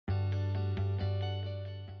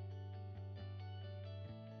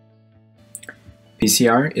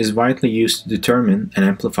PCR is widely used to determine and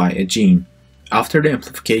amplify a gene. After the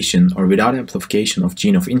amplification or without amplification of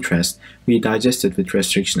gene of interest, we digest it with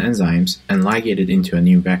restriction enzymes and ligate it into a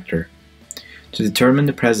new vector. To determine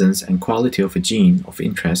the presence and quality of a gene of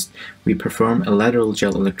interest, we perform a lateral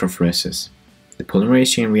gel electrophoresis. The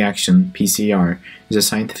polymerase chain reaction, PCR, is a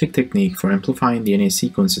scientific technique for amplifying DNA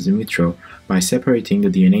sequences in vitro by separating the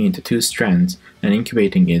DNA into two strands and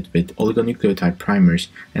incubating it with oligonucleotide primers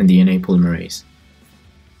and DNA polymerase.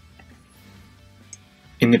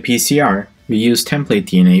 In the PCR, we use template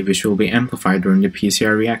DNA which will be amplified during the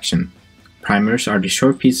PCR reaction. Primers are the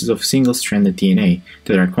short pieces of single-stranded DNA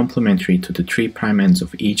that are complementary to the 3' ends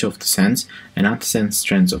of each of the sense and antisense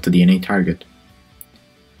strands of the DNA target.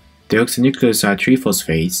 Deoxynucleoside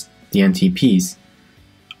triphosphates, the NTPs,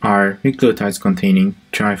 are nucleotides containing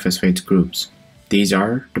triphosphate groups. These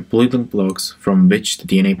are the building blocks from which the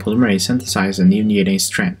DNA polymerase synthesizes a new DNA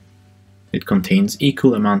strand. It contains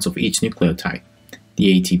equal amounts of each nucleotide,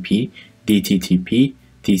 the ATP, DTTP,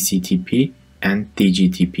 DCTP, and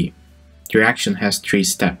DGTP. The reaction has 3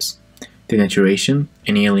 steps: denaturation,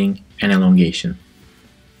 annealing, and elongation.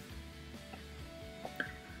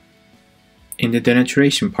 In the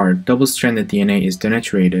denaturation part, double-stranded DNA is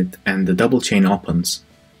denaturated and the double chain opens.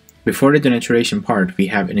 Before the denaturation part, we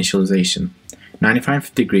have initialization,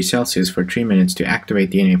 95 degrees Celsius for 3 minutes to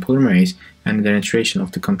activate DNA polymerase and the denaturation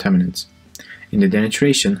of the contaminants. In the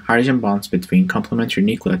denaturation, hydrogen bonds between complementary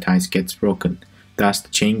nucleotides gets broken, thus the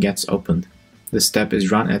chain gets opened. This step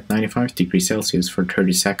is run at 95 degrees Celsius for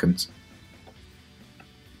 30 seconds.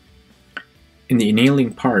 In the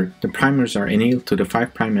annealing part, the primers are annealed to the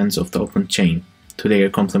 5' ends of the open chain, to their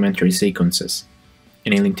complementary sequences.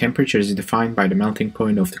 Annealing temperature is defined by the melting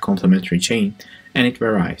point of the complementary chain, and it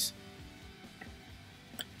varies.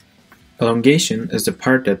 Elongation is the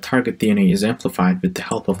part that target DNA is amplified with the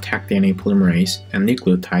help of Taq DNA polymerase, and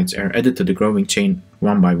nucleotides are added to the growing chain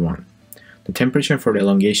one by one. The temperature for the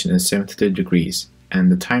elongation is 72 degrees,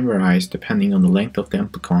 and the time varies depending on the length of the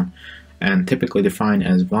amplicon, and typically defined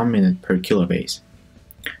as 1 minute per kilobase.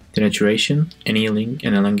 Denaturation, annealing,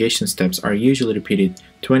 and elongation steps are usually repeated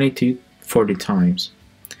 20 to 40 times.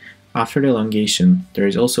 After the elongation, there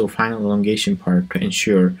is also a final elongation part to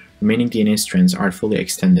ensure remaining DNA strands are fully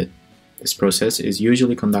extended. This process is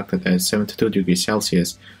usually conducted at 72 degrees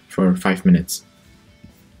Celsius for 5 minutes.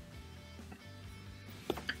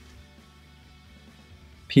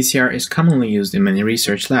 PCR is commonly used in many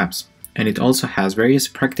research labs, and it also has various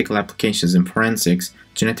practical applications in forensics,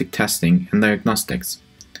 genetic testing, and diagnostics.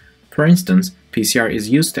 For instance, PCR is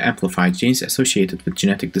used to amplify genes associated with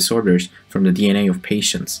genetic disorders from the DNA of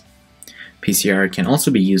patients. PCR can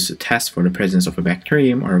also be used to test for the presence of a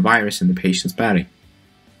bacterium or a virus in the patient's body.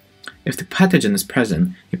 If the pathogen is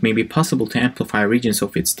present, it may be possible to amplify regions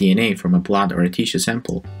of its DNA from a blood or a tissue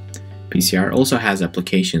sample. PCR also has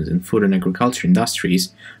applications in food and agriculture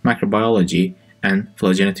industries, microbiology, and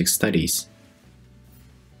phylogenetic studies.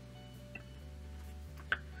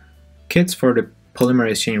 Kits for the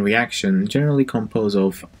polymerase chain reaction generally compose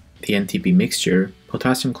of the NTP mixture,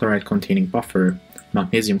 potassium chloride containing buffer,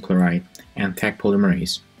 magnesium chloride, and Taq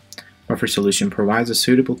polymerase. Buffer solution provides a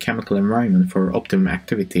suitable chemical environment for optimum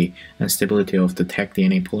activity and stability of the Taq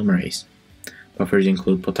DNA polymerase. Buffers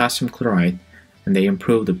include potassium chloride, and they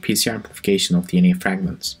improve the PCR amplification of DNA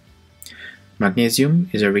fragments. Magnesium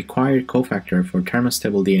is a required cofactor for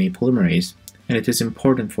thermostable DNA polymerase, and it is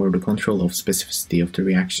important for the control of specificity of the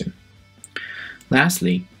reaction.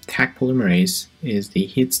 Lastly, Taq polymerase is the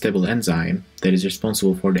heat-stable enzyme that is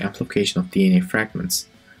responsible for the amplification of DNA fragments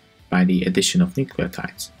by the addition of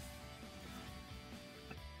nucleotides.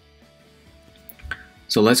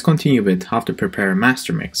 So let's continue with how to prepare a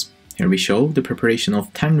master mix. Here we show the preparation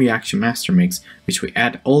of 10 reaction master mix, which we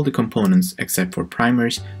add all the components except for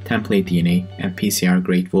primers, template DNA, and PCR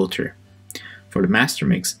grade water. For the master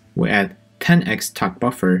mix, we add 10x Taq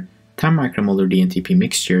buffer, 10 micromolar DNTP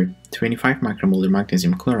mixture, 25 micromolar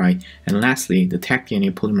magnesium chloride, and lastly the Taq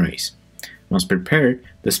DNA polymerase. Once prepared,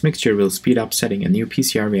 this mixture will speed up setting a new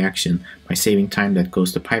PCR reaction by saving time that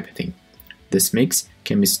goes to pipetting. This mix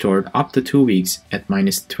can be stored up to 2 weeks at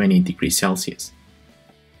 -20 degrees Celsius.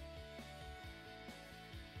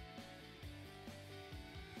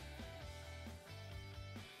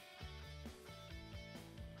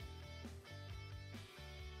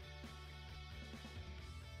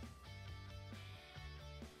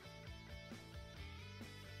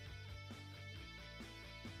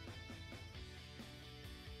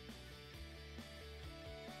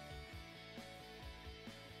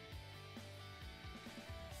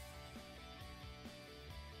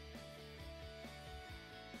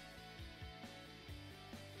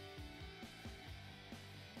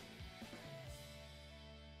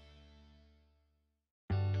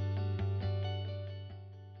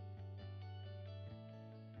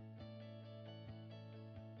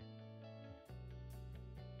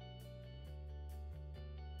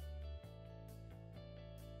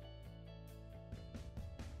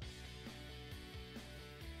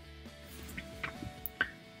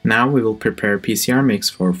 Now we will prepare PCR mix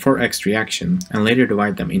for 4x reaction and later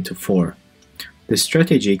divide them into 4. This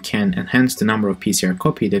strategy can enhance the number of PCR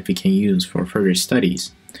copy that we can use for further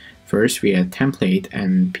studies. First, we add template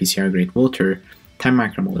and PCR grade water, 10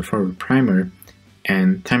 micromolar forward primer,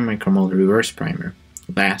 and 10 micromolar reverse primer.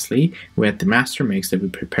 Lastly, we add the master mix that we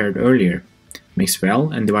prepared earlier. Mix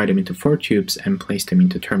well and divide them into 4 tubes and place them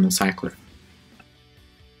into thermal cycler.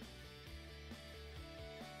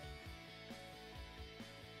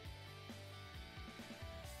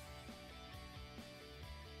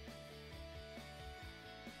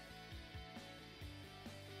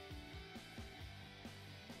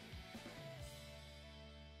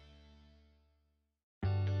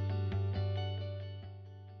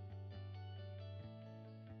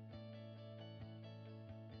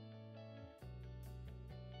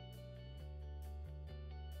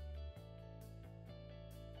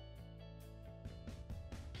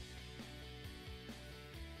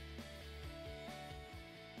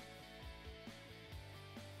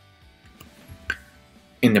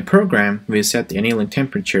 In the program, we set the annealing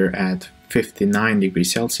temperature at 59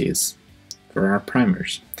 degrees Celsius for our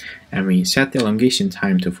primers, and we set the elongation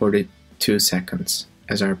time to 42 seconds,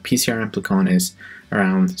 as our PCR amplicon is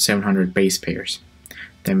around 700 base pairs.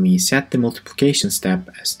 Then we set the multiplication step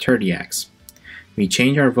as 30x. We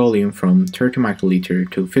change our volume from 30 microliter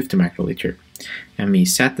to 50 microliter, and we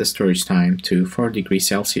set the storage time to 4 degrees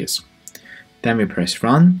Celsius. Then we press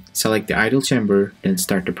run, select the idle chamber, then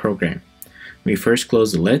start the program. We first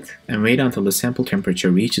close the lid and wait until the sample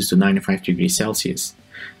temperature reaches to 95 degrees Celsius.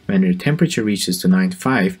 When the temperature reaches to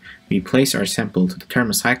 95, we place our sample to the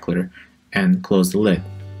thermocycler and close the lid.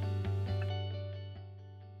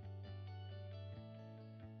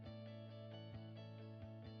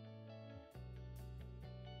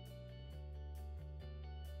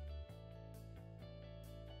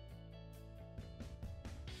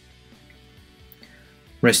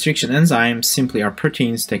 Restriction enzymes simply are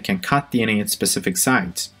proteins that can cut DNA at specific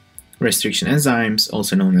sites. Restriction enzymes,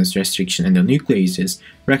 also known as restriction endonucleases,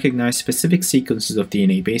 recognize specific sequences of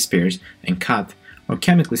DNA base pairs and cut or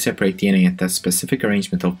chemically separate DNA at that specific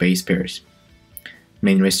arrangement of base pairs.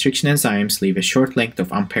 Main restriction enzymes leave a short length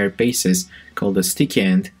of unpaired bases called a sticky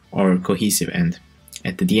end or cohesive end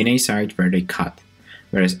at the DNA site where they cut,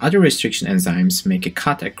 whereas other restriction enzymes make a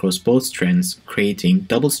cut across both strands, creating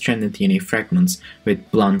double-stranded DNA fragments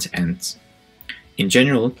with blunt ends. In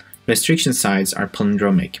general, restriction sites are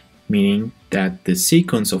palindromic, meaning that the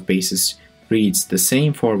sequence of bases reads the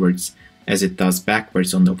same forwards as it does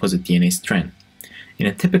backwards on the opposite DNA strand. In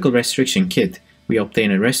a typical restriction kit, we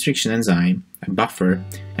obtain a restriction enzyme, a buffer,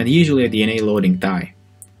 and usually a DNA loading dye.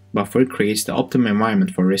 Buffer creates the optimum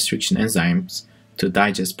environment for restriction enzymes to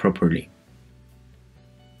digest properly.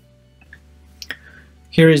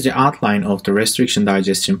 Here is the outline of the restriction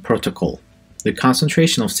digestion protocol. The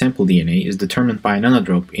concentration of sample DNA is determined by a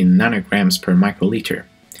nanodrop in nanograms per microliter.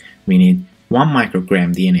 We need 1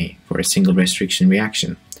 microgram DNA for a single restriction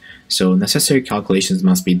reaction, so necessary calculations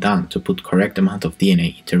must be done to put correct amount of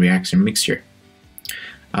DNA into reaction mixture.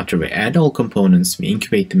 After we add all components, we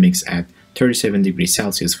incubate the mix at 37 degrees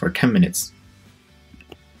Celsius for 10 minutes.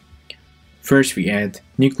 First we add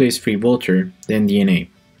nuclease-free water, then DNA.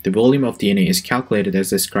 The volume of DNA is calculated as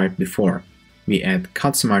described before. We add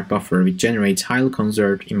cut-smart buffer, which generates highly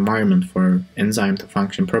conserved environment for enzyme to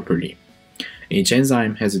function properly. Each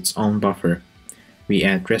enzyme has its own buffer. We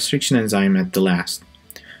add restriction enzyme at the last.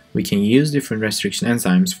 We can use different restriction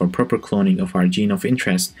enzymes for proper cloning of our gene of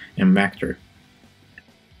interest and vector.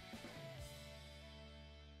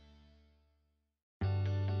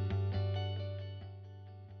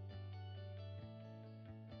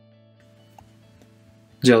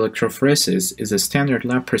 The electrophoresis is a standard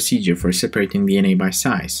lab procedure for separating DNA by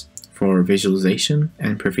size, for visualization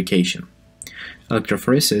and purification.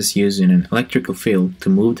 Electrophoresis uses an electrical field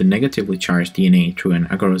to move the negatively charged DNA through an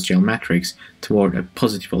Agarose gel matrix toward a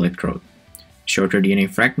positive electrode. Shorter DNA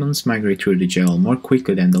fragments migrate through the gel more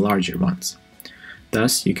quickly than the larger ones.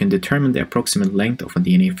 Thus, you can determine the approximate length of a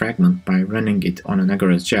DNA fragment by running it on an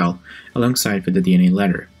Agarose gel alongside with the DNA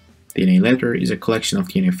ladder. DNA ladder is a collection of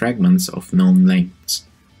DNA fragments of known lengths.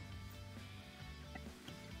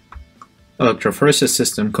 Electrophoresis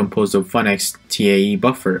system composed of 1x TAE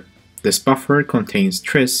buffer. This buffer contains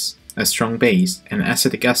tris, a strong base, and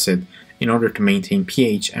acetic acid in order to maintain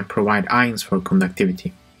pH and provide ions for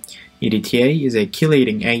conductivity. EDTA is a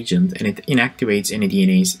chelating agent and it inactivates any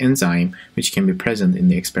DNase enzyme which can be present in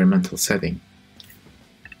the experimental setting.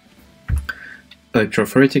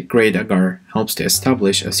 Electrophoretic grade agar helps to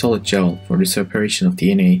establish a solid gel for the separation of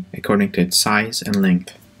DNA according to its size and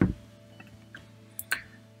length.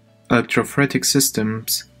 Electrophoretic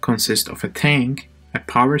systems consist of a tank, a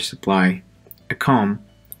power supply, a comb,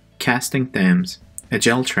 casting dams, a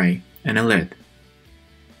gel tray, and a lid.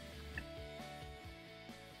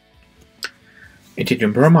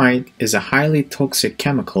 Ethidium bromide is a highly toxic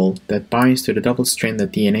chemical that binds to the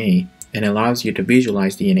double-stranded DNA and allows you to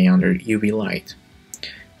visualize DNA under UV light.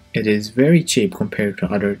 It is very cheap compared to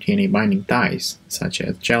other DNA binding dyes, such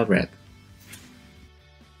as gel red.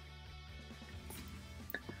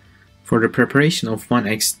 For the preparation of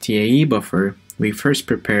 1x TAE buffer, we first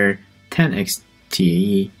prepare 10x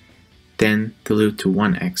TAE, then dilute to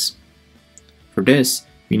 1x. For this,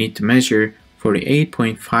 we need to measure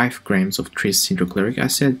 48.5 grams of tris hydrochloric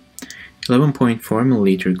acid, 11.4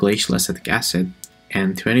 ml glacial acetic acid,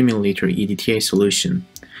 and 20 ml EDTA solution,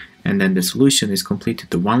 and then the solution is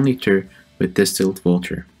completed to 1 liter with distilled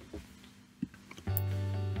water.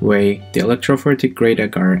 Weigh the electrophoretic grade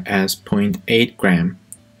agar as 0.8 gram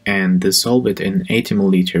and dissolve it in 80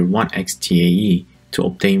 ml 1x TAE to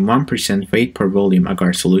obtain 1% weight per volume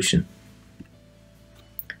agar solution.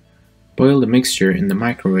 Boil the mixture in the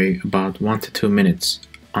microwave about 1 to 2 minutes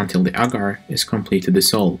until the agar is completely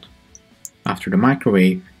dissolved. After the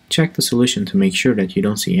microwave, check the solution to make sure that you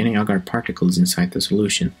don't see any agar particles inside the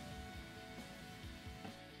solution.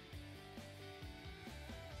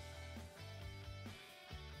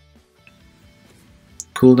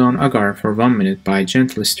 Cool down agar for 1 minute by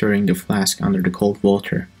gently stirring the flask under the cold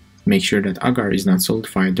water. Make sure that agar is not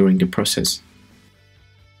solidified during the process.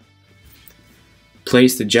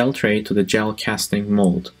 Place the gel tray to the gel casting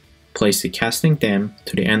mold. Place the casting dam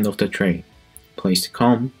to the end of the tray. Place the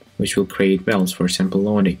comb, which will create wells for sample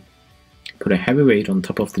loading. Put a heavy weight on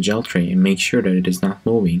top of the gel tray and make sure that it is not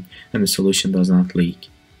moving and the solution does not leak.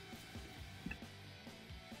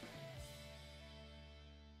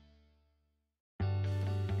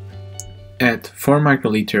 Add 4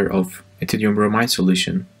 microliter of ethidium bromide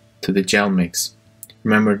solution to the gel mix.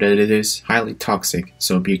 Remember that it is highly toxic,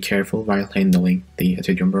 so be careful while handling the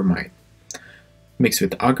ethidium bromide. Mix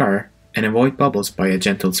with agar and avoid bubbles by a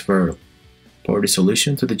gentle swirl. Pour the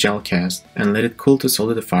solution to the gel cast and let it cool to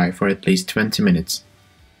solidify for at least 20 minutes.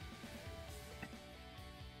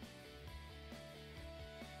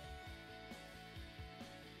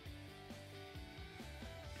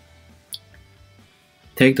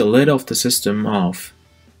 Take the lid of the system off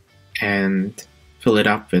and fill it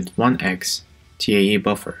up with 1x TAE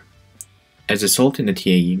buffer. As the salt in the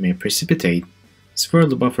TAE may precipitate, swirl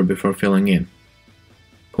the buffer before filling in.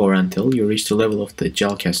 Pour until you reach the level of the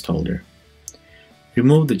gel cast holder.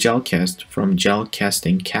 Remove the gel cast from gel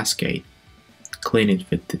casting cascade. Clean it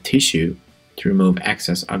with the tissue to remove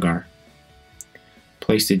excess agar.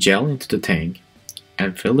 Place the gel into the tank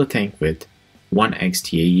and fill the tank with 1x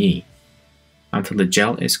TAE until the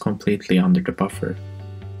gel is completely under the buffer.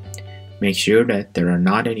 Make sure that there are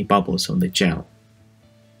not any bubbles on the gel.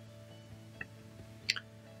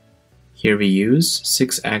 Here we use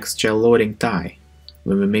 6x gel loading dye.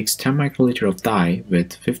 When we mix 10 microliter of dye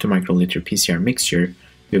with 50 microliter PCR mixture,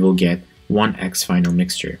 we will get 1x final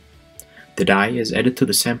mixture. The dye is added to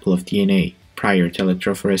the sample of DNA prior to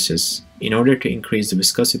electrophoresis in order to increase the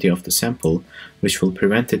viscosity of the sample, which will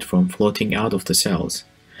prevent it from floating out of the cells,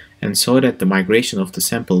 and so that the migration of the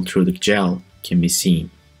sample through the gel can be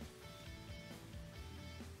seen.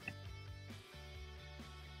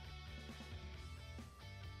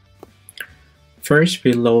 First,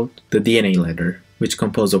 we load the DNA ladder, which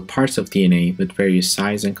composed of parts of DNA with various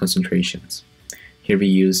size and concentrations. Here we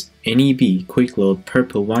use NEB Quick Load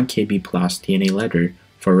Purple 1 kb Plus DNA ladder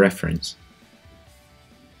for reference.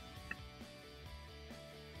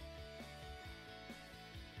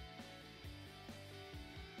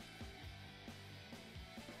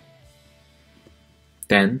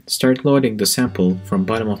 Then, start loading the sample from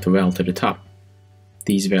bottom of the well to the top.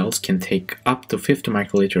 These wells can take up to 50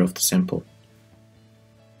 microliter of the sample.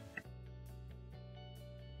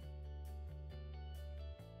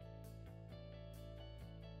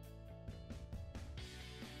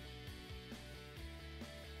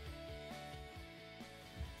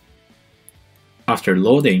 After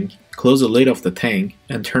loading, close the lid of the tank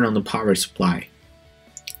and turn on the power supply.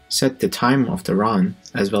 Set the time of the run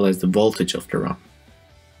as well as the voltage of the run,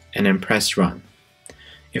 and then press run.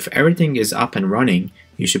 If everything is up and running,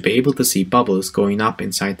 you should be able to see bubbles going up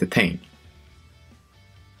inside the tank.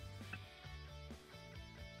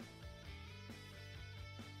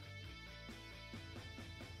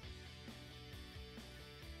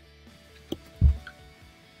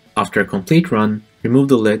 After a complete run, remove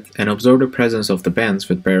the lid and observe the presence of the bands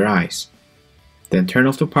with bare eyes. Then turn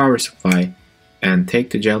off the power supply and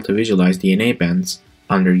take the gel to visualize DNA bands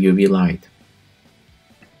under UV light.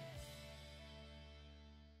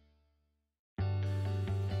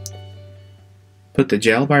 Put the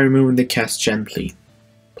gel by removing the cast gently.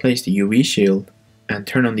 Place the UV shield and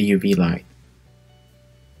turn on the UV light.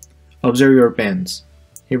 Observe your bends.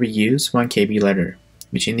 Here we use 1 kb letter,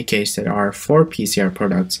 which indicates that our 4 PCR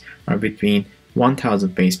products are between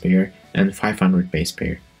 1000 base pair and 500 base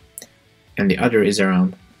pair, and the other is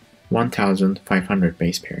around 1500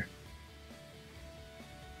 base pair.